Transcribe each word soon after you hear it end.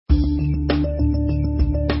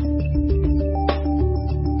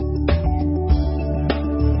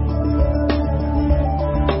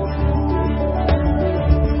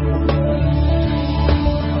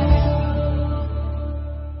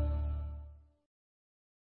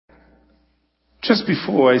Just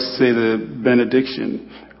before I say the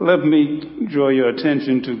benediction, let me draw your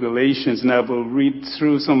attention to Galatians, and I will read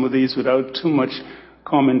through some of these without too much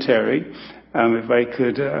commentary, if I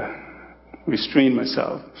could restrain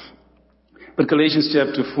myself. But Galatians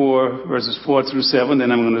chapter 4, verses 4 through 7,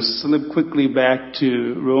 then I'm going to slip quickly back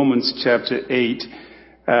to Romans chapter 8,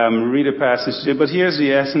 read a passage there. But here's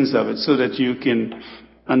the essence of it so that you can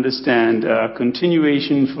understand.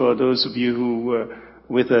 Continuation for those of you who were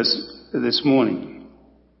with us this morning.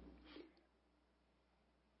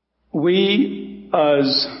 We,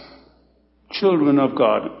 as children of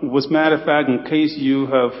God, as a matter of fact, in case you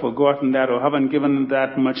have forgotten that or haven't given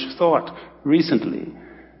that much thought recently,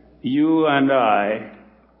 you and I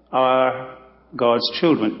are God's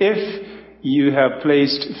children if you have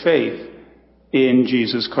placed faith in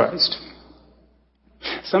Jesus Christ.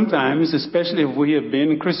 Sometimes, especially if we have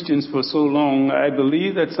been Christians for so long, I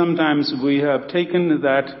believe that sometimes we have taken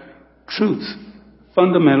that truth,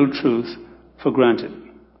 fundamental truth, for granted.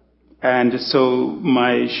 And so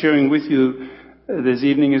my sharing with you this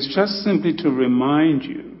evening is just simply to remind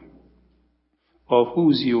you of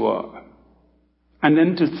whose you are. And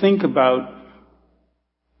then to think about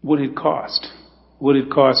what it cost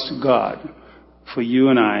God for you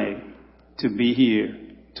and I to be here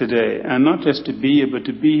today. And not just to be here, but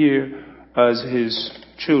to be here as His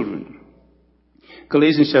children.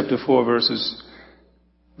 Galatians chapter 4, verses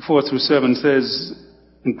 4 through 7 says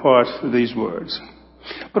in part these words.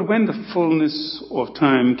 But when the fullness of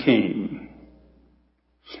time came,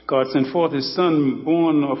 God sent forth His Son,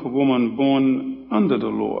 born of a woman, born under the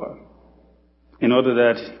law, in order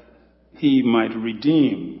that He might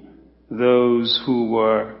redeem those who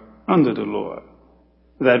were under the law,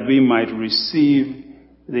 that we might receive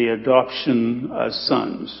the adoption as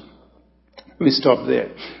sons. Let me stop there.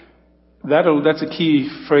 That's a key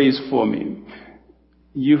phrase for me.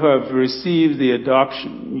 You have received the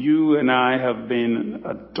adoption. You and I have been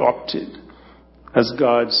adopted as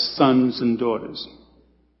God's sons and daughters.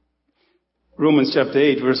 Romans chapter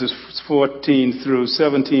 8, verses 14 through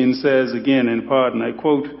 17 says again in part, and I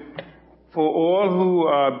quote, "For all who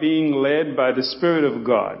are being led by the Spirit of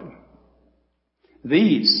God,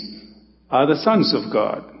 these are the sons of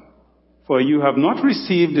God. For you have not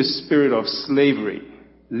received the spirit of slavery,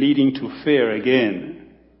 leading to fear again,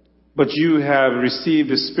 but you have received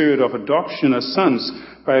the spirit of adoption as sons,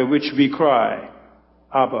 by which we cry,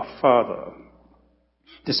 Abba, Father.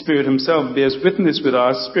 The Spirit Himself bears witness with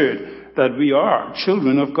our spirit that we are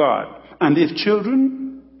children of God. And if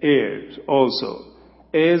children, heirs also,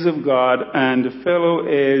 heirs of God and fellow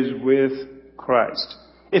heirs with Christ.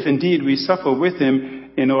 If indeed we suffer with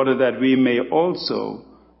Him, in order that we may also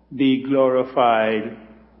be glorified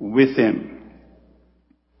with Him."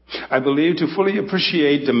 I believe to fully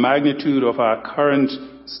appreciate the magnitude of our current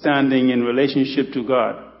standing in relationship to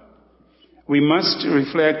God, we must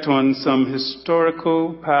reflect on some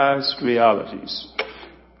historical past realities.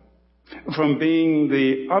 From being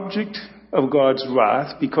the object of God's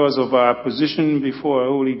wrath because of our position before a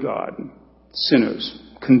holy God, sinners,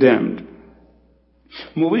 condemned.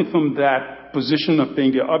 Moving from that position of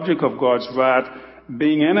being the object of God's wrath,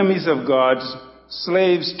 being enemies of God's,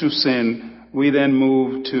 slaves to sin, we then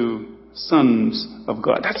move to sons of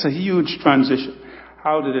God. That's a huge transition.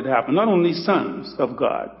 How did it happen? Not only sons of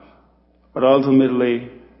God, but ultimately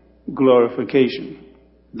glorification.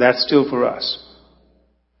 That's still for us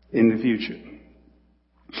in the future.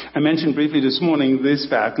 I mentioned briefly this morning this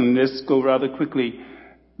fact, and let's go rather quickly,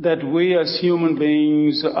 that we as human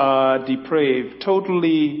beings are depraved,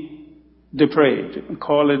 totally depraved. We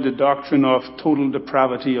call it the doctrine of total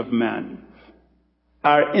depravity of man.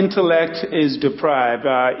 Our intellect is deprived.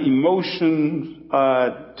 Our emotions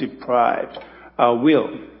are deprived. Our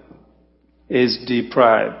will is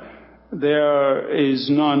deprived. There is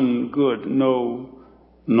none good, no,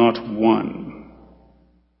 not one.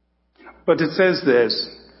 But it says this,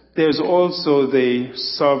 there's also the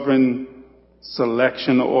sovereign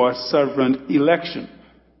selection or sovereign election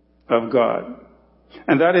of God.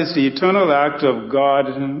 And that is the eternal act of God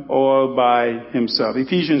all by Himself.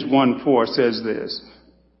 Ephesians 1:4 says this,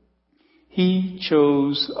 He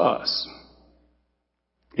chose us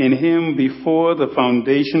in Him before the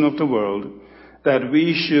foundation of the world, that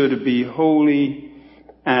we should be holy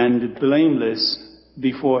and blameless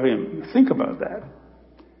before Him. Think about that.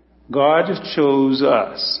 God chose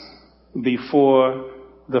us before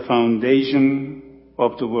the foundation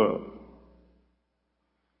of the world.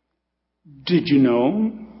 Did you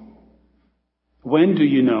know? When do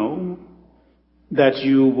you know that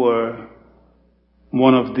you were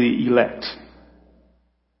one of the elect?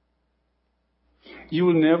 You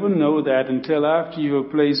will never know that until after you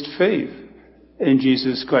have placed faith in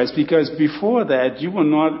Jesus Christ, because before that you were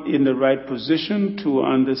not in the right position to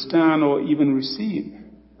understand or even receive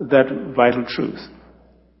that vital truth.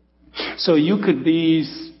 So you could be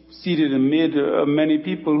seated amid many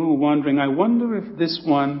people who are wondering, I wonder if this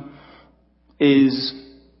one is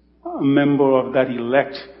a member of that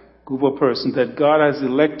elect group of persons that God has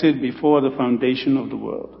elected before the foundation of the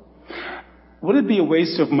world. Would it be a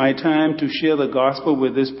waste of my time to share the gospel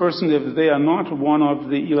with this person if they are not one of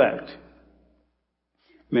the elect?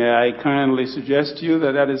 May I kindly suggest to you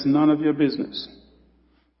that that is none of your business.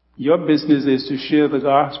 Your business is to share the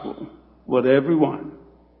gospel with everyone.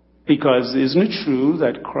 Because isn't it true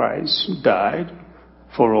that Christ died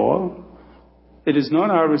for all? It is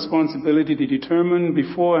not our responsibility to determine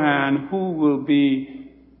beforehand who will be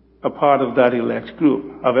a part of that elect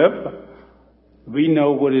group. However, we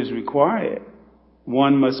know what is required.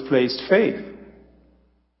 One must place faith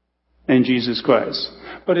in Jesus Christ.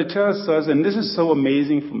 But it tells us, and this is so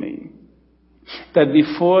amazing for me, that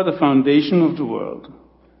before the foundation of the world,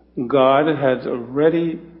 God had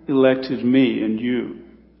already elected me and you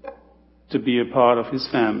to be a part of His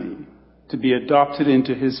family, to be adopted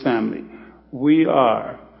into His family. We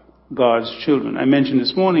are God's children. I mentioned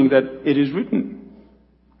this morning that it is written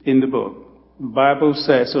in the book. The Bible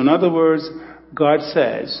says, so in other words, God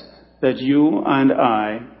says that you and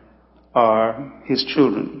I are His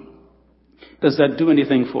children. Does that do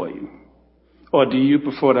anything for you? Or do you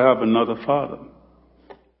prefer to have another father?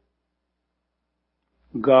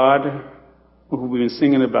 God, who we've been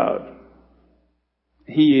singing about,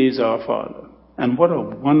 He is our Father. And what a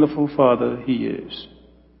wonderful Father He is.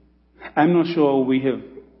 I'm not sure we have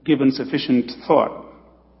given sufficient thought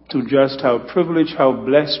to just how privileged, how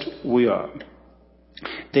blessed we are.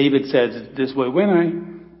 David said it this way,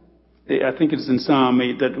 I think it's in Psalm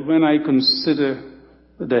 8, that when I consider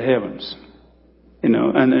the heavens,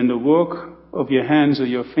 and the work of your hands or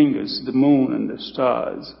your fingers, the moon and the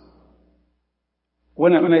stars,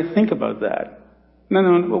 when I think about that,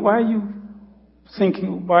 why are you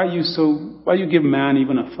thinking, why you give man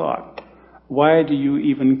even a thought? Why do you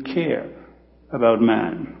even care about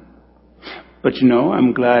man? But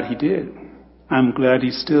I'm glad He did. I'm glad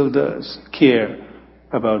He still does care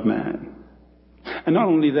about man. And not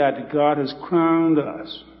only that, God has crowned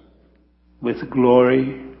us with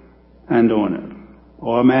glory and honor,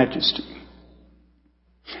 or majesty.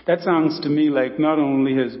 That sounds to me like not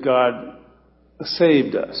only has God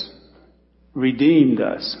saved us, redeemed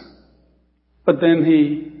us, but then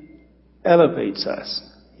He elevates us.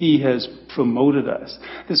 He has promoted us.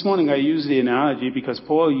 This morning I use the analogy because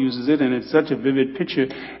Paul uses it, and it's such a vivid picture.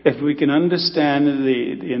 If we can understand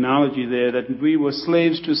the analogy there, that we were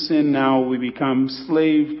slaves to sin, now we become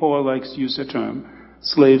slave, Paul likes to use the term,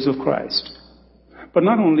 slaves of Christ. But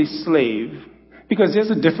not only slave, because there's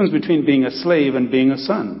a difference between being a slave and being a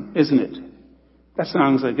son, isn't it? That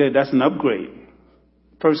sounds like that's an upgrade.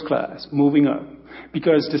 First class, moving up.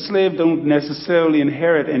 Because the slave don't necessarily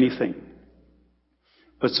inherit anything.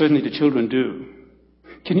 But certainly the children do.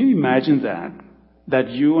 Can you imagine that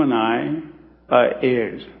you and I are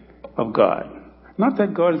heirs of God? Not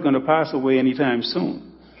that God is going to pass away anytime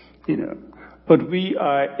soon, but we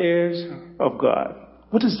are heirs of God.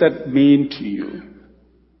 What does that mean to you?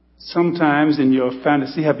 Sometimes in your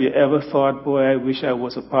fantasy, have you ever thought, boy, I wish I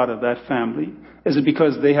was a part of that family? Is it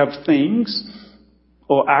because they have things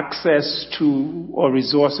or access to or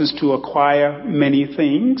resources to acquire many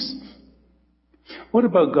things? What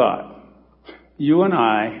about God? You and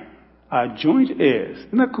I are joint heirs.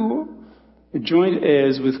 Isn't that cool? Joint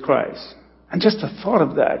heirs with Christ. And just the thought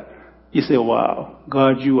of that, you say, wow,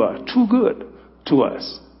 God, you are too good to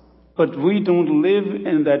us. But we don't live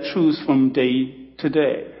in that truth from day to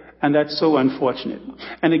day. And that's so unfortunate.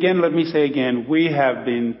 And again, let me say again, we have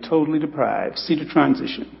been totally deprived. See the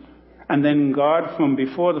transition. And then God, from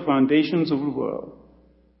before the foundations of the world,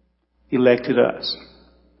 elected us.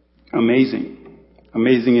 Amazing.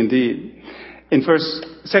 Amazing indeed. In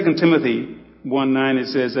 2 Timothy 1:9 it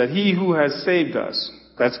says that He who has saved us,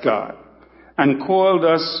 that's God, and called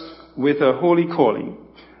us with a holy calling,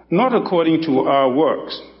 not according to our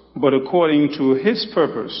works, but according to His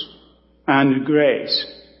purpose and grace,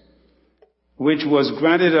 which was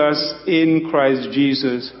granted us in Christ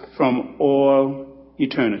Jesus from all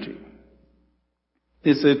eternity.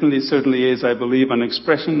 This certainly is, I believe, an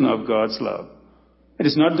expression of God's love. It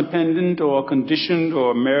is not dependent or conditioned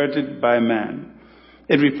or merited by man.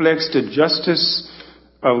 It reflects the justice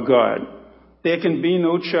of God. There can be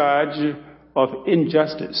no charge of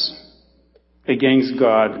injustice against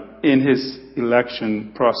God in His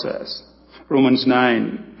election process. Romans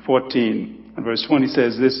 9:14 and verse 20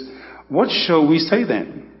 says this, what shall we say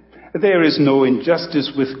then? There is no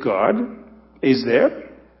injustice with God, is there?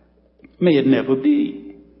 May it never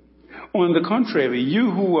be. On the contrary,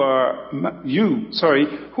 who are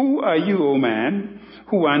you, O man,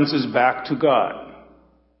 who answers back to God?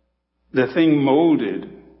 The thing molded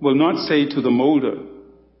will not say to the molder,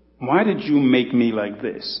 why did you make me like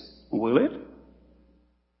this? Will it?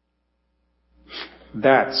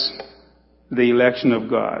 That's the election of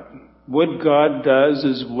God. What God does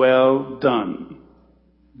is well done.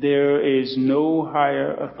 There is no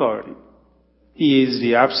higher authority. He is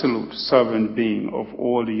the absolute sovereign being of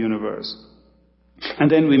all the universe. And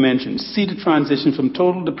then we mentioned, see the transition from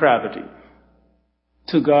total depravity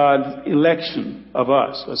to God's election of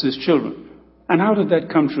us as His children. And how did that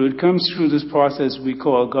come through? It comes through this process we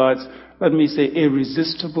call God's, let me say,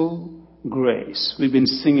 irresistible grace. We've been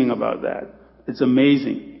singing about that. It's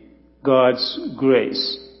amazing. God's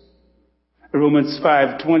grace. Romans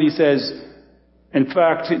 5:20 says, in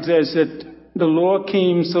fact, it says that the law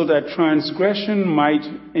came so that transgression might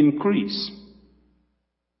increase.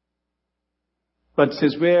 But it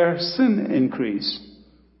says where sin increased,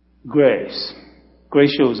 grace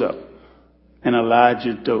shows up in a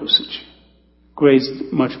larger dosage. Grace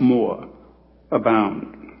much more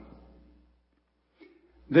abound.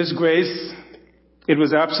 This grace, it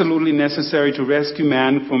was absolutely necessary to rescue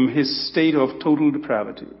man from his state of total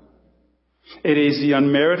depravity. It is the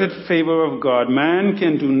unmerited favor of God. Man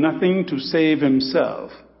can do nothing to save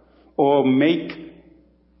himself or make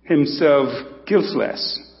himself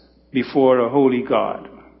guiltless before a holy God.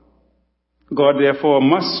 God therefore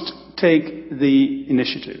must take the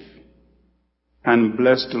initiative. And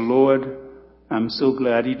bless the Lord, I'm so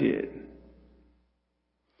glad He did.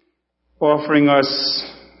 Offering us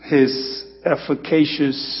His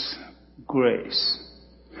efficacious grace.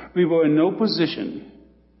 We were in no position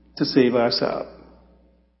to save ourselves.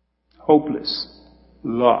 Hopeless,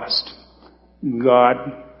 lost. God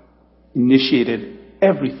initiated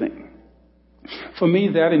everything. For me,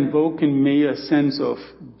 that invoked in me a sense of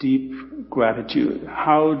deep gratitude.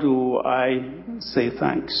 How do I say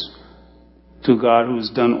thanks to God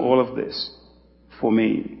who's done all of this for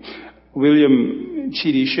me? William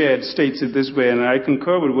Chidi Shedd states it this way, and I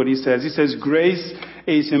concur with what he says. He says, grace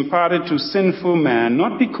is imparted to sinful man,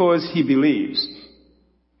 not because he believes,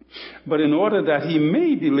 but in order that he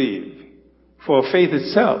may believe, for faith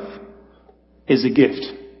itself is a gift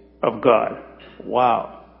of God.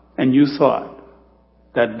 Wow. And you thought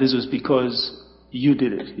that this was because you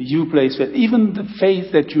did it. You placed faith. Even the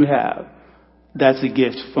faith that you have, that's a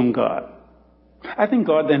gift from God. I think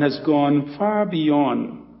God then has gone far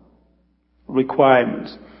beyond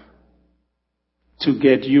requirements to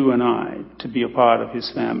get you and I to be a part of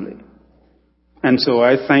His family. And so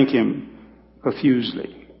I thank Him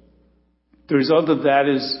profusely. The result of that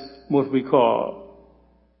is what we call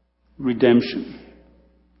redemption.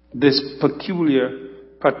 This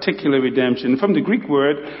particular redemption. From the Greek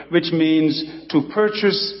word, which means to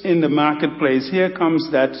purchase in the marketplace. Here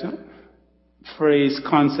comes that phrase,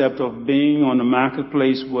 concept of being on the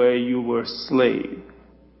marketplace where you were slave.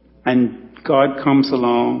 And God comes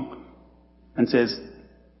along and says,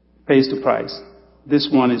 pays the price. This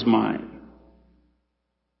one is mine.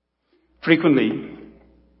 Frequently,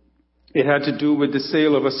 it had to do with the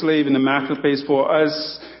sale of a slave in the marketplace. For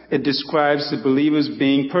us, it describes the believers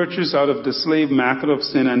being purchased out of the slave market of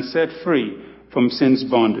sin and set free from sin's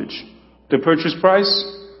bondage. The purchase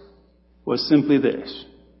price was simply this: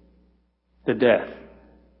 the death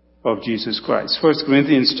of Jesus Christ. 1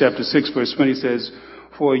 Corinthians chapter 6 verse 20 says,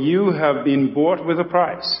 for you have been bought with a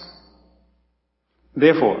price.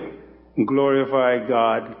 Therefore, glorify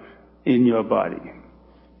God in your body.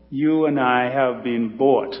 You and I have been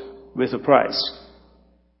bought with a price.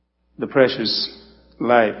 The precious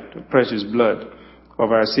life, the precious blood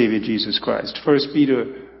of our Savior Jesus Christ. 1 Peter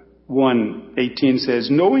 1:18 says,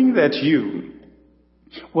 knowing that you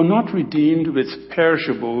were not redeemed with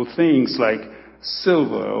perishable things like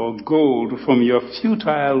silver or gold from your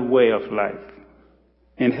futile way of life,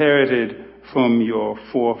 inherited from your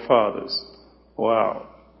forefathers. Wow.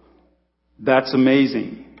 That's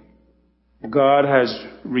amazing. God has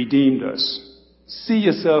redeemed us. See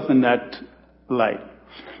yourself in that light.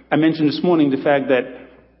 I mentioned this morning the fact that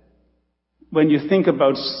when you think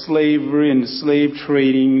about slavery and slave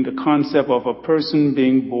trading, the concept of a person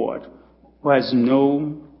being bought who has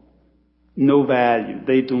no value,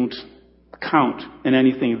 they don't count in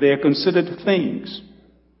anything. They are considered things.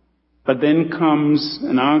 But then comes,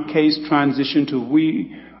 in our case, transition to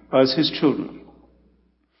we as His children.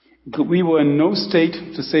 We were in no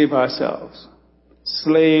state to save ourselves.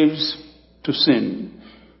 Slaves to sin.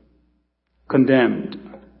 Condemned.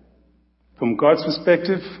 From God's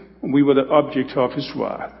perspective, we were the object of his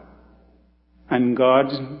wrath. And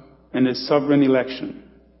God, in his sovereign election,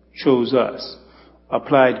 chose us,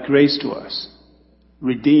 applied grace to us,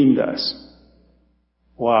 redeemed us.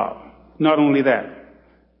 Wow. Not only that,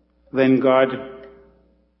 then God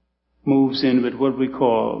moves in with what we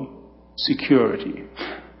call security.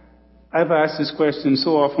 I've asked this question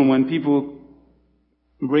so often when people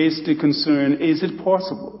raise the concern, is it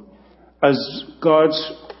possible, as God's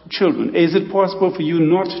children, is it possible for you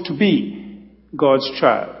not to be God's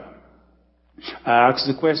child? I ask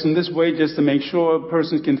the question this way just to make sure a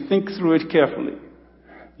person can think through it carefully.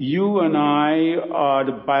 You and I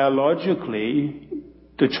are biologically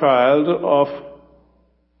the child of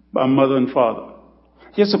our mother and father.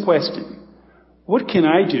 Here's a question. What can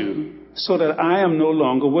I do so that I am no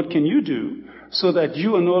longer, what can you do so that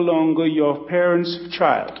you are no longer your parents'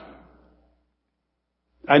 child?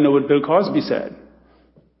 I know what Bill Cosby said.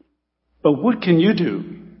 But what can you do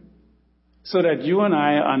so that you and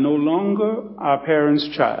I are no longer our parents'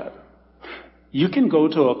 child? You can go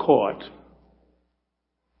to a court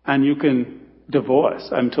and you can divorce,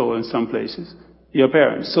 I'm told in some places, your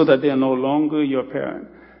parents so that they are no longer your parent.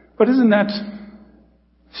 But isn't that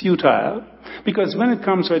futile? Because when it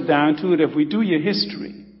comes right down to it, if we do your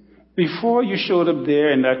history, before you showed up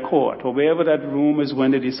there in that court or wherever that room is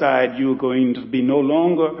when they decide you're going to be no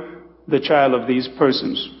longer the child of these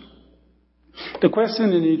persons, the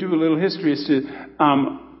question, and you do a little history, is to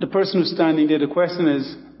the person who's standing there, the question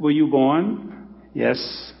is, were you born?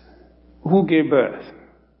 Yes. Who gave birth?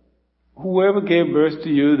 Whoever gave birth to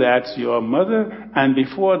you, that's your mother. And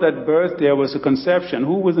before that birth, there was a conception.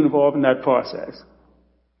 Who was involved in that process?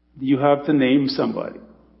 You have to name somebody.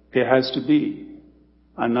 There has to be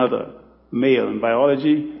another male. In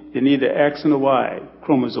biology, you need the X and a Y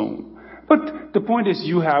chromosome. But the point is,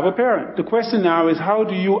 you have a parent. The question now is, how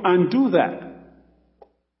do you undo that?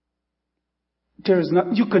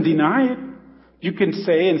 You can deny it. You can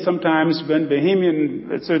say, and sometimes when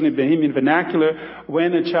certainly Bahamian vernacular,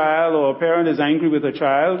 when a child or a parent is angry with a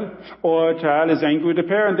child, or a child is angry with a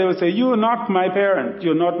parent, they will say, you are not my parent.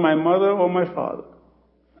 You're not my mother or my father.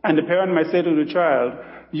 And the parent might say to the child,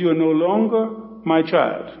 you are no longer my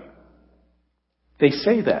child. They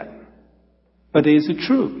say that. But is it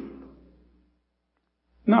true?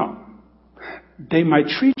 No. They might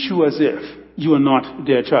treat you as if you are not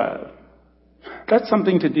their child. That's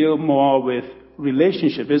something to deal more with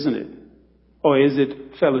relationship, isn't it? Or is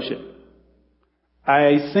it fellowship?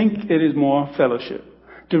 I think it is more fellowship.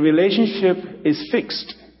 The relationship is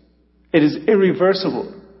fixed. It is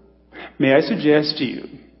irreversible. May I suggest to you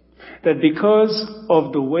that because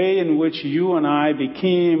of the way in which you and I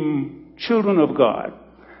became children of God,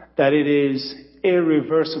 that it is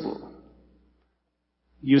irreversible.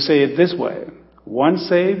 You say it this way: once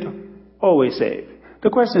saved, always saved. The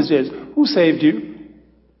question is, who saved you?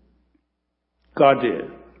 God did.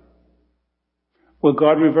 Will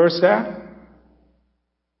God reverse that?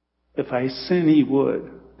 If I sin, he would.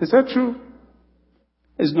 Is that true?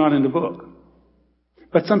 It's not in the book.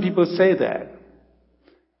 But some people say that.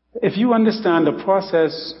 If you understand the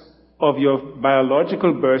process of your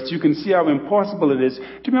biological birth, you can see how impossible it is.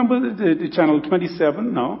 Do you remember the channel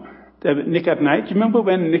 27? No. Nick at Night. Do you remember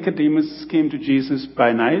when Nicodemus came to Jesus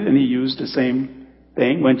by night and he used the same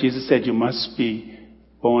thing when Jesus said, you must be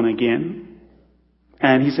born again?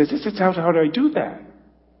 And he says, how do I do that?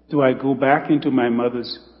 Do I go back into my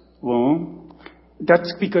mother's womb?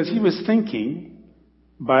 That's because he was thinking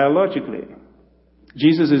biologically.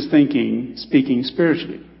 Jesus is speaking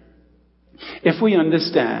spiritually. If we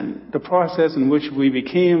understand the process in which we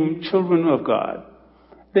became children of God,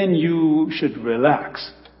 then you should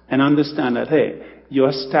relax and understand that, hey,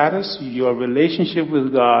 your status, your relationship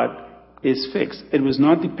with God is fixed. It was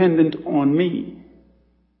not dependent on me.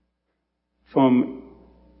 From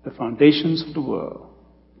the foundations of the world,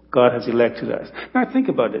 God has elected us. Now think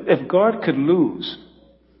about it. If God could lose,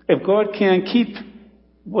 if God can't keep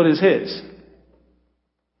what is his,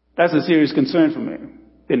 that's a serious concern for me.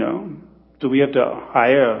 You know, do we have to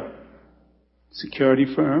hire a security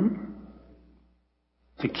firm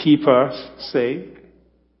to keep us safe?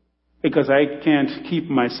 Because I can't keep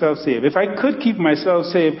myself safe. If I could keep myself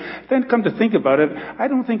safe, then come to think about it, I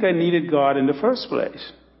don't think I needed God in the first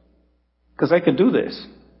place. Because I could do this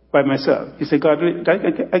by myself. You say, God,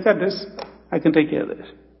 I got this. I can take care of this.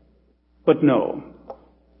 But no,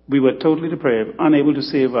 we were totally depraved, unable to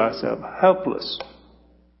save ourselves, helpless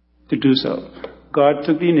to do so. God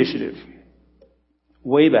took the initiative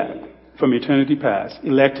way back from eternity past,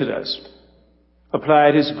 elected us,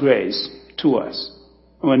 applied his grace to us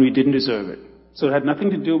when we didn't deserve it. So it had nothing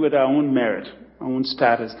to do with our own merit our own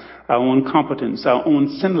status, our own competence, our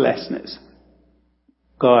own sinlessness.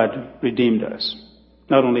 God redeemed us.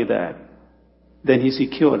 Not only that, then he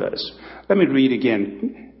secured us. Let me read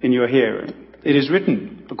again in your hearing. It is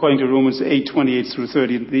written, according to Romans 8:28 through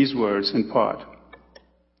 30, these words in part.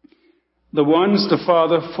 The ones the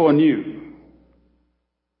Father foreknew,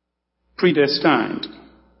 predestined,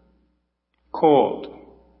 called,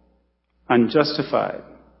 and justified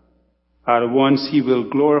are the ones he will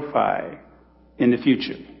glorify in the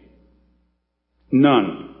future.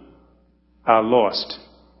 None are lost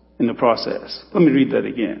in the process. Let me read that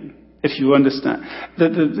again, if you understand.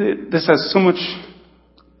 This has so much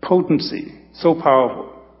potency, so powerful.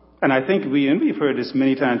 And I think we've heard this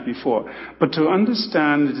many times before, but to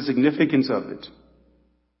understand the significance of it,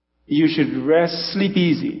 you should sleep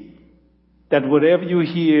easy, that whatever you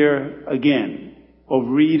hear again, or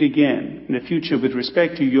read again in the future with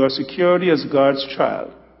respect to your security as God's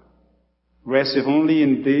child, rest if only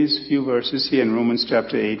in these few verses here in Romans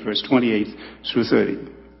chapter 8, verse 28 through 30.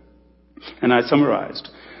 And I summarized.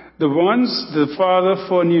 The ones the Father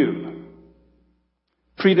foreknew,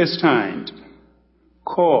 predestined,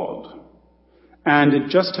 called, and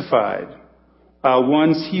justified are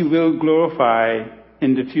ones he will glorify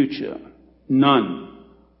in the future. None,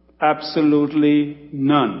 absolutely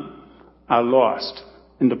none, are lost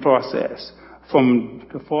in the process, from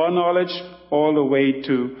the foreknowledge all the way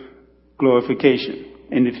to glorification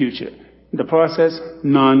in the future. In the process,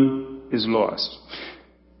 none is lost.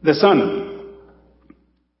 The Son,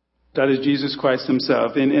 that is Jesus Christ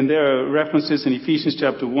himself. And there are references in Ephesians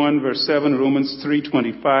chapter 1, verse 7, Romans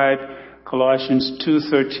 3:25, Colossians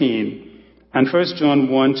 2:13, and 1 John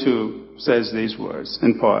 1:2 says these words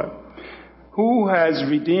in part. Who has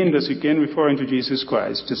redeemed us, again referring to Jesus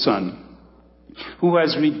Christ, the Son, who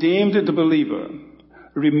has redeemed the believer,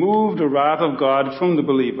 removed the wrath of God from the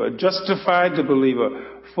believer, justified the believer,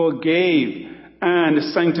 forgave and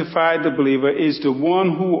sanctified the believer, is the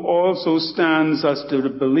one who also stands as the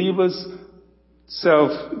believer's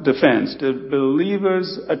self-defense, the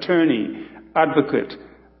believer's attorney, advocate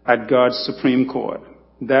at God's Supreme Court.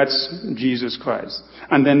 That's Jesus Christ.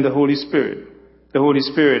 And then the Holy Spirit. The Holy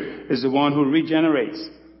Spirit is the one who regenerates,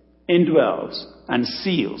 indwells, and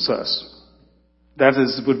seals us. That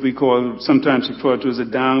is what we call, sometimes referred to as a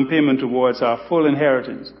down payment towards our full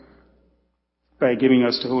inheritance, by giving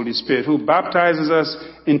us the Holy Spirit, who baptizes us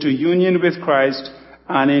into union with Christ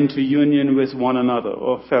and into union with one another,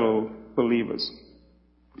 or fellow believers.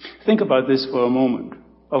 Think about this for a moment,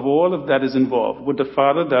 of all of that is involved. What the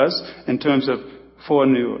Father does in terms of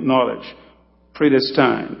foreknowledge,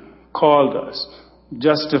 predestined, called us,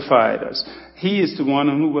 justified us. He is the one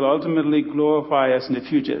who will ultimately glorify us in the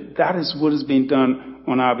future. That is what is being done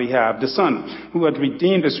on our behalf. The Son, who had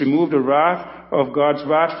redeemed us, removed the wrath of God's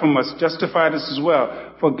wrath from us, justified us as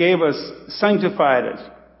well, forgave us, sanctified us.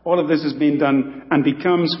 All of this is being done and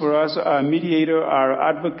becomes for us our mediator, our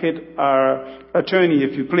advocate, our attorney,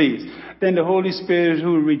 if you please. Then the Holy Spirit,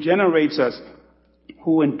 who regenerates us,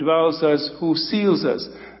 who indwells us, who seals us.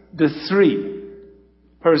 The three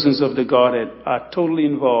persons of the Godhead are totally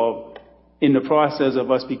involved in the process of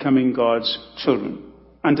us becoming God's children.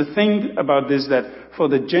 And to think about this, that for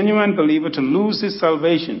the genuine believer to lose his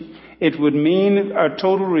salvation, it would mean a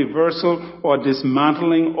total reversal or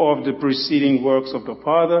dismantling of the preceding works of the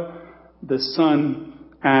Father, the Son,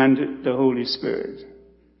 and the Holy Spirit.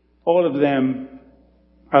 All of them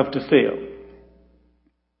have to fail.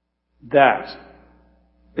 That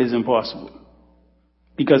is impossible.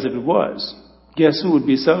 Because if it was, guess who would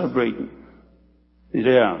be celebrating?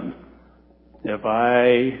 Them. If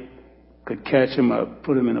I could catch him up,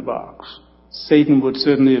 put him in a box, Satan would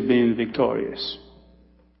certainly have been victorious.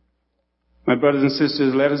 My brothers and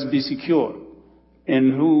sisters, let us be secure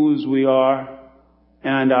in whose we are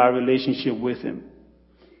and our relationship with him.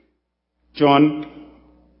 John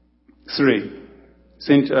 3.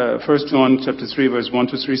 1 John chapter 3, verse 1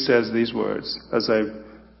 to 3 says these words, as I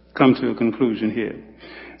come to a conclusion here.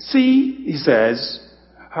 See, he says,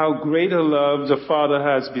 how great a love the Father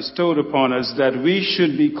has bestowed upon us, that we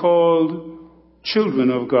should be called children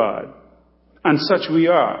of God. And such we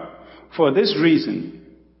are. For this reason,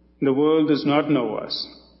 the world does not know us,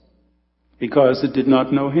 because it did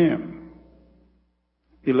not know him.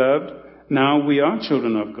 Beloved, now we are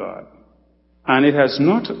children of God, and it has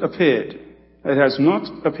not appeared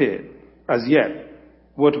as yet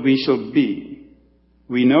what we shall be.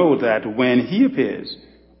 We know that when he appears,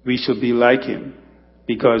 we shall be like him,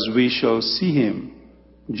 because we shall see him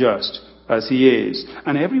just as he is.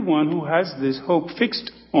 And everyone who has this hope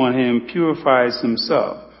fixed on him purifies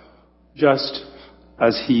himself, just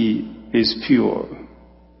as he is pure.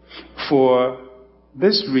 For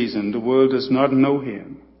this reason the world does not know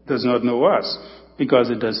him, does not know us, because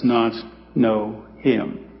it does not know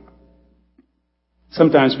him.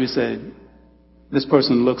 Sometimes we say, this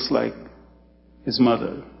person looks like his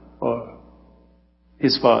mother or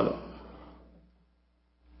his father.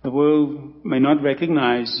 The world may not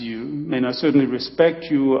recognize you, may not certainly respect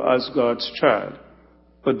you as God's child,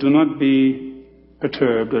 but do not be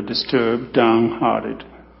perturbed or disturbed, downhearted.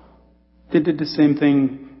 They did the same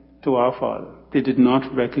thing to our father. They did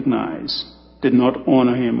not recognize, did not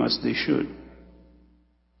honor him as they should.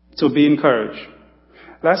 So be encouraged.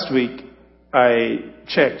 Last week, I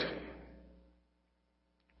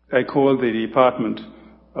called the Department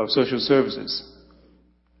of Social Services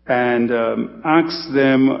and asked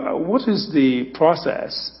them, what is the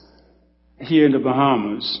process here in the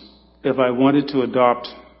Bahamas if I wanted to adopt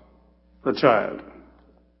a child?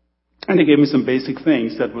 And they gave me some basic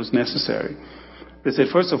things that was necessary. They said,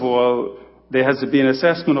 first of all, there has to be an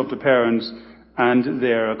assessment of the parents and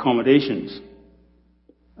their accommodations.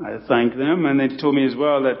 I thanked them, and they told me as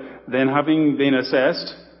well that then, having been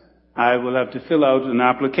assessed, I will have to fill out an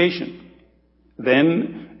application.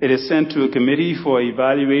 Then it is sent to a committee for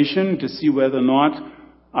evaluation to see whether or not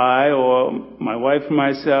I or my wife and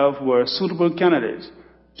myself were suitable candidates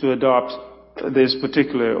to adopt this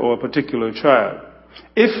particular child.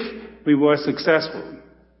 If we were successful,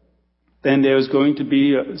 then there was going to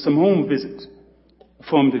be some home visits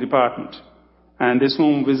from the department. And this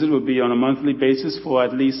home visit would be on a monthly basis for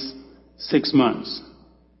at least 6 months.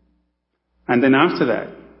 And then after that,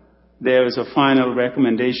 there is a final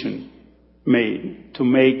recommendation made to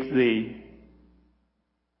make the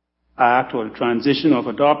act or the transition of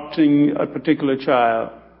adopting a particular child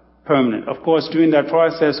permanent. Of course, during that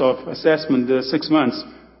process of assessment, the 6 months,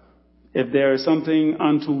 if there is something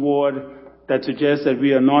untoward that suggests that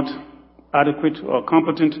we are not adequate or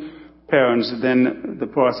competent parents, then the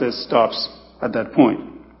process stops at that point.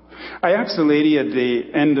 I asked the lady at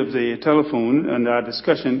the end of the telephone and our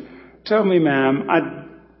discussion, tell me, ma'am, at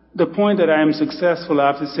the point that I am successful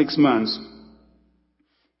after 6 months,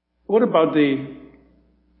 what about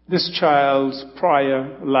this child's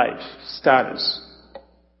prior life status?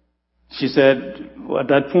 She said, well, at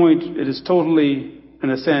that point, it is totally, in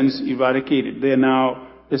a sense, eradicated.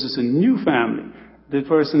 This is a new family. The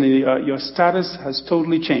person, your status has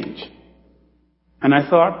totally changed. And I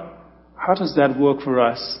thought, how does that work for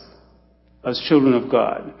us as children of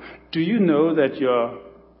God? Do you know that your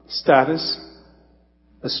status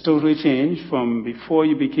has totally changed from before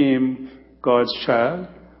you became God's child?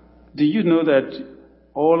 Do you know that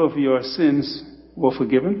all of your sins were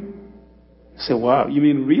forgiven? I say, wow, you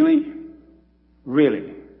mean really?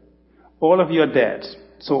 Really? All of your debts.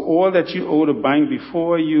 So all that you owed a bank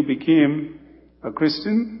before you became a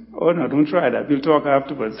Christian? Oh no, don't try that. We'll talk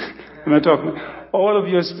afterwards. I'm not talking. All of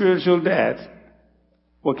your spiritual debts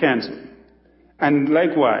were canceled. And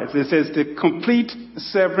likewise, it says the complete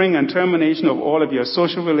severing and termination of all of your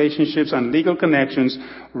social relationships and legal connections,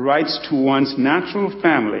 rights to one's natural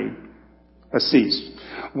family has ceased.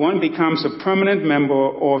 One becomes a permanent member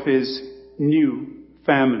of his new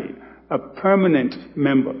family. A permanent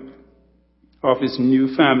member of his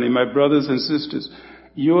new family. My brothers and sisters,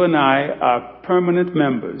 you and I are permanent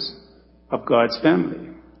members of God's family.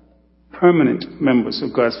 Permanent members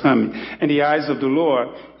of God's family. In the eyes of the Lord,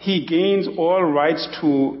 he gains all rights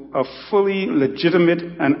to a fully legitimate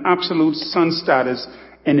and absolute son status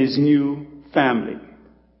in his new family.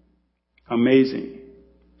 Amazing.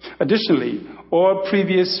 Additionally, all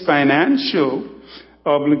previous financial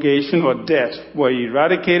obligation or debt were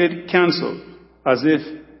eradicated, canceled, as if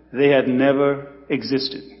they had never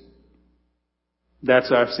existed.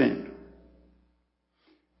 That's our sin.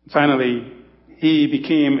 Finally, he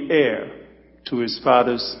became heir to his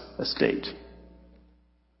father's estate.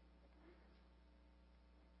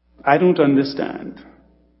 I don't understand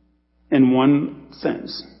in one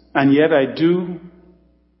sense, and yet I do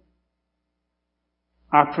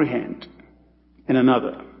apprehend in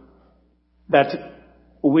another, that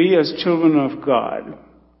we as children of God,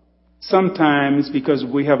 sometimes because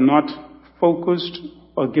we have not focused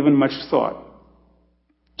or given much thought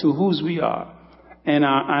to whose we are and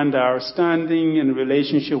our standing in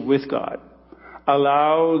relationship with God,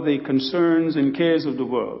 allow the concerns and cares of the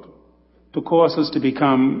world to cause us to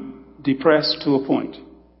become depressed to a point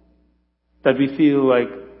that we feel like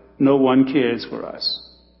no one cares for us.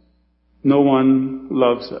 No one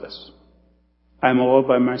loves us. I'm all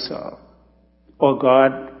by myself. Or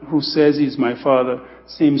God, who says he's my Father,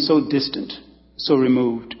 seems so distant, so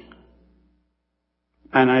removed.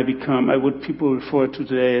 And I become what people refer to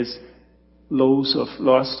today as loss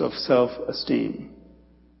of self-esteem.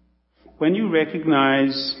 when you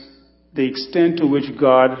recognize the extent to which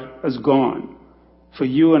God has gone for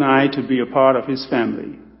you and I to be a part of his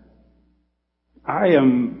family, I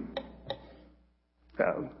am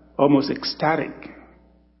almost ecstatic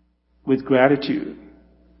with gratitude.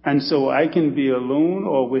 And so I can be alone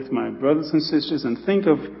or with my brothers and sisters and think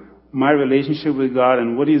of my relationship with God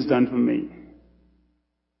and what he's done for me.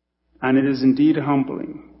 And it is indeed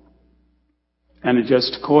humbling. And it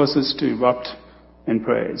just causes to erupt in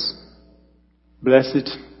praise. Blessed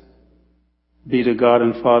be the God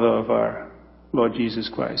and Father of our Lord Jesus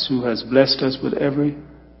Christ, who has blessed us with every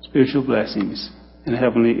spiritual blessings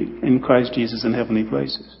in Christ Jesus in heavenly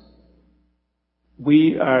places.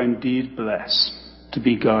 We are indeed blessed to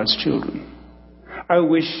be God's children. I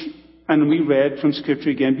wish, and we read from Scripture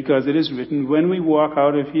again because it is written, when we walk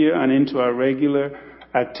out of here and into our regular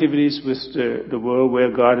activities with the world where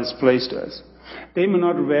God has placed us, they may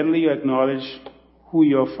not readily acknowledge who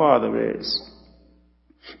your Father is.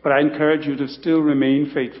 But I encourage you to still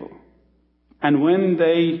remain faithful. And when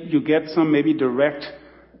you get some maybe direct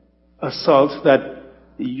assault that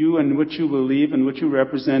you and what you believe and what you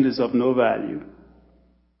represent is of no value,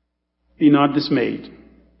 be not dismayed.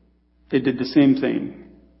 They did the same thing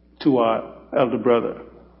to our elder brother,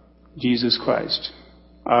 Jesus Christ,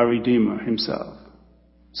 our Redeemer himself.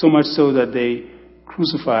 So much so that they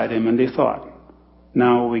crucified him and they thought,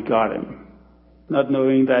 now we got him. Not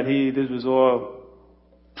knowing that this was all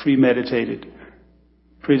premeditated,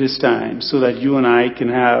 predestined, so that you and I can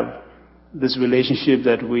have this relationship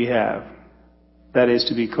that we have, that is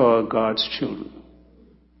to be called God's children.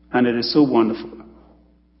 And it is so wonderful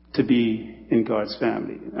to be in God's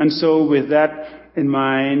family. And so with that in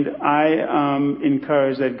mind, I am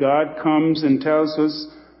encouraged that God comes and tells us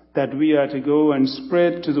that we are to go and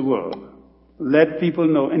spread to the world. Let people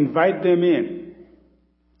know, invite them in.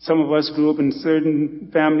 Some of us grew up in certain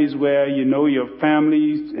families where, your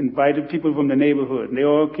family invited people from the neighborhood. And they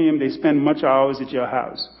all came, they spent much hours at your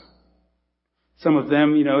house. Some of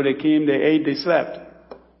them, they came, they ate, they slept.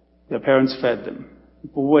 Their parents fed them.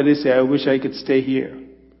 Boy, they say, I wish I could stay here.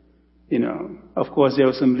 Of course, there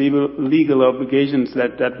were some legal obligations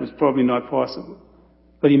that was probably not possible.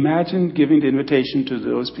 But imagine giving the invitation to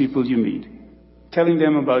those people you meet, telling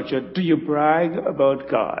them do you brag about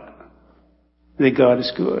God? That God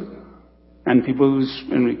is good. And people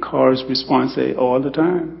in chorus response say, all the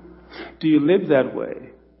time. Do you live that way?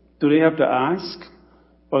 Do they have to ask?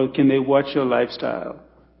 Or can they watch your lifestyle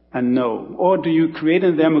and know? Or do you create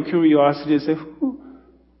in them a curiosity and say,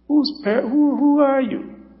 who are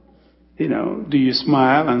you? Do you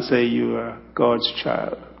smile and say you are God's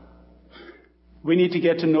child? We need to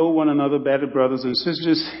get to know one another better, brothers and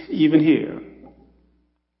sisters, even here,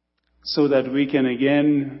 so that we can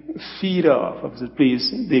again feed off of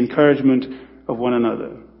the encouragement of one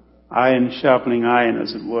another. Iron sharpening iron,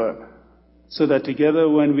 as it were. So that together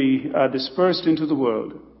when we are dispersed into the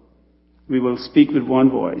world, we will speak with one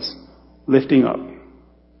voice, lifting up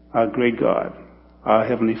our great God, our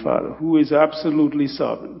Heavenly Father, who is absolutely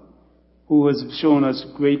sovereign, who has shown us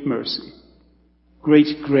great mercy,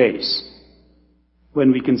 great grace,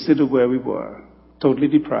 when we consider where we were, totally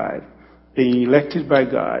deprived, being elected by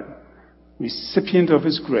God, recipient of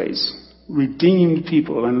his grace, redeemed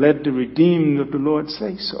people, and let the redeemed of the Lord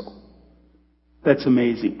say so. That's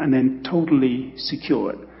amazing. And then totally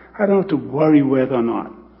secured. I don't have to worry whether or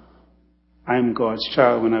not I'm God's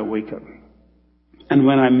child when I wake up. And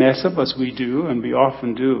when I mess up, as we do, and we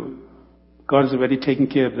often do, God has already taken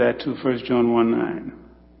care of that too, 1 John 1:9.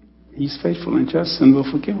 He's faithful and just and will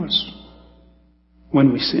forgive us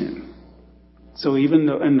when we sin. So even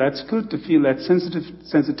though, and that's good to feel that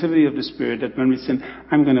sensitivity of the Spirit, that when we sin,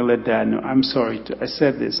 I'm going to let Dad know, I'm sorry, I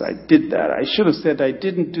said this, I did that, I should have said I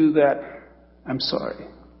didn't do that, I'm sorry.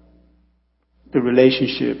 The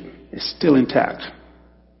relationship is still intact.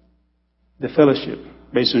 The fellowship,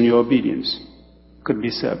 based on your obedience, could be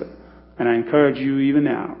severed. And I encourage you even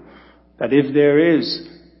now, that if there is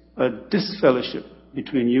a disfellowship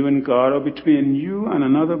between you and God, or between you and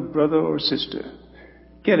another brother or sister,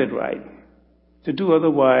 get it right. To do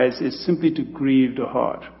otherwise is simply to grieve the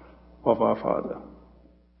heart of our Father.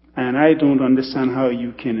 And I don't understand how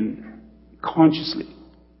you can consciously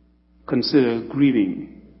consider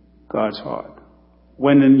grieving God's heart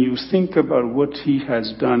when you think about what he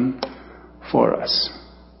has done for us.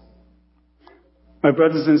 My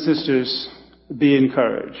brothers and sisters, be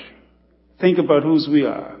encouraged. Think about whose we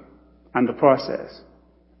are and the process.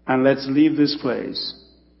 And let's leave this place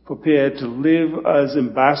prepared to live as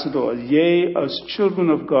ambassadors, yea, as children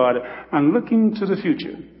of God, and looking to the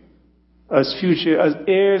future, as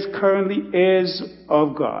heirs, currently heirs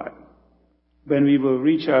of God, when we will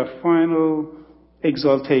reach our final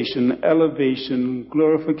exaltation, elevation,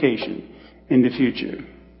 glorification in the future,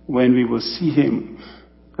 when we will see him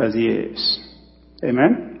as he is.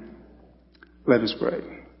 Amen? Let us pray.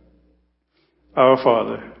 Our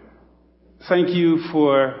Father, thank you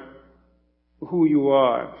for who you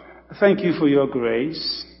are. Thank you for your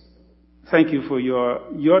grace. Thank you for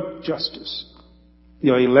your justice,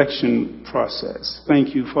 your election process.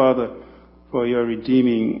 Thank you, Father, for your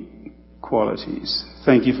redeeming qualities.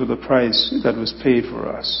 Thank you for the price that was paid for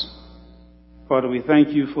us. Father, we thank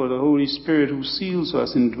you for the Holy Spirit who seals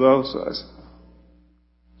us and dwells us,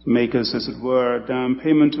 to make us, as it were, a down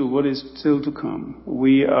payment to what is still to come.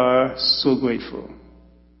 We are so grateful.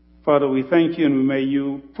 Father, we thank you, and may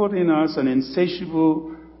you put in us an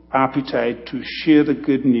insatiable appetite to share the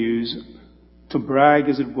good news, to brag,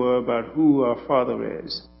 as it were, about who our Father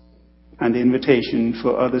is, and the invitation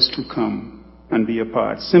for others to come and be a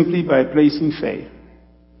part, simply by placing faith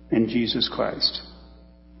in Jesus Christ.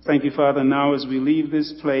 Thank you, Father, now as we leave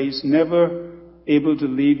this place, never able to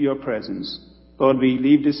leave your presence, Lord, we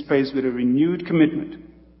leave this place with a renewed commitment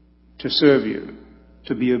to serve you,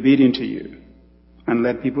 to be obedient to you, and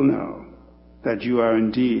let people know that you are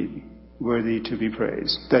indeed worthy to be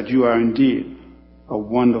praised, that you are indeed a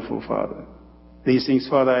wonderful Father. These things,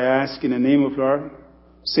 Father, I ask in the name of our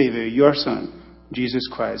Savior, your Son, Jesus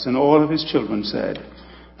Christ, and all of his children said,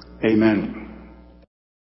 Amen.